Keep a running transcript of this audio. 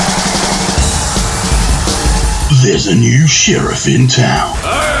There's a new sheriff in town.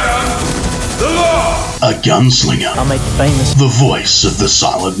 I am the law. A gunslinger. I'll make you famous. The voice of the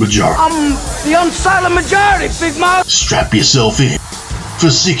silent majority. I'm the unsilent majority, Big Mouth. Strap yourself in for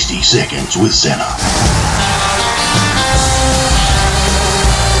 60 Seconds with Senna.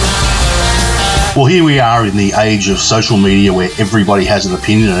 Well, here we are in the age of social media where everybody has an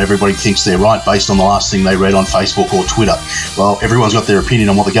opinion and everybody thinks they're right based on the last thing they read on Facebook or Twitter. Well, everyone's got their opinion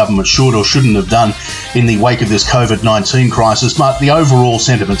on what the government should or shouldn't have done in the wake of this COVID-19 crisis, but the overall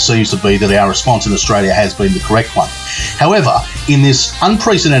sentiment seems to be that our response in Australia has been the correct one. However, in this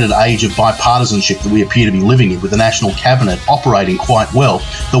unprecedented age of bipartisanship that we appear to be living in, with the National Cabinet operating quite well,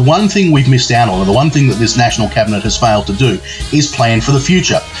 the one thing we've missed out on, and the one thing that this National Cabinet has failed to do, is plan for the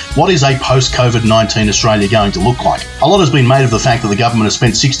future. What is a post-COVID-19 Australia going to look like? A lot has been made of the fact that the government has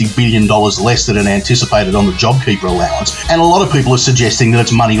spent $60 billion less than it anticipated on the JobKeeper allowance, and a lot of people are suggesting that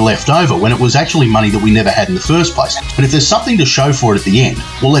it's money left over when it was actually money that we never had in the first place. But if there's something to show for it at the end,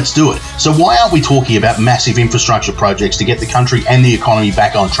 well, let's do it. So why aren't we talking about massive infrastructure projects to get the country and the economy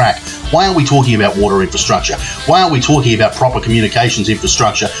back on track? Why aren't we talking about water infrastructure? Why aren't we talking about proper communications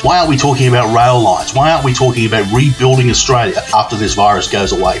infrastructure? Why aren't we talking about rail lines? Why aren't we talking about rebuilding Australia after this virus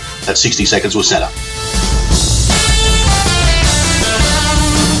goes away? That's 60 Seconds with Senna.